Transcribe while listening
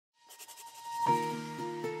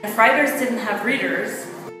if writers didn't have readers,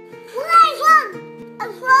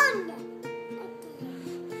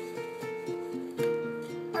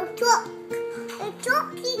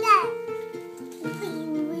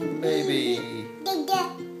 maybe.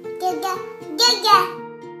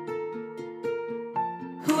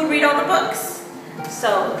 who would read all the books?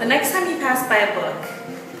 So the next time you pass by a book,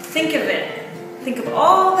 think of it. Think of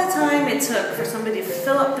all the time it took for somebody to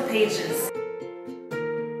fill up the pages.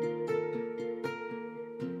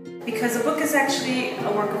 Because a book is actually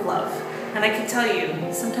a work of love. And I can tell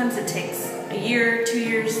you, sometimes it takes a year, 2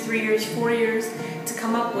 years, 3 years, 4 years to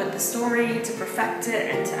come up with the story, to perfect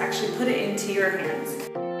it, and to actually put it into your hands.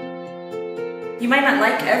 You might not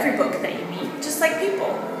like every book that you meet, just like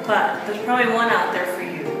people, but there's probably one out there for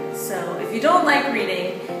you. So if you don't like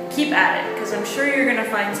reading, keep at it, because I'm sure you're going to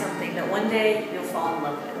find something that one day you'll fall in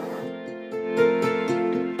love with.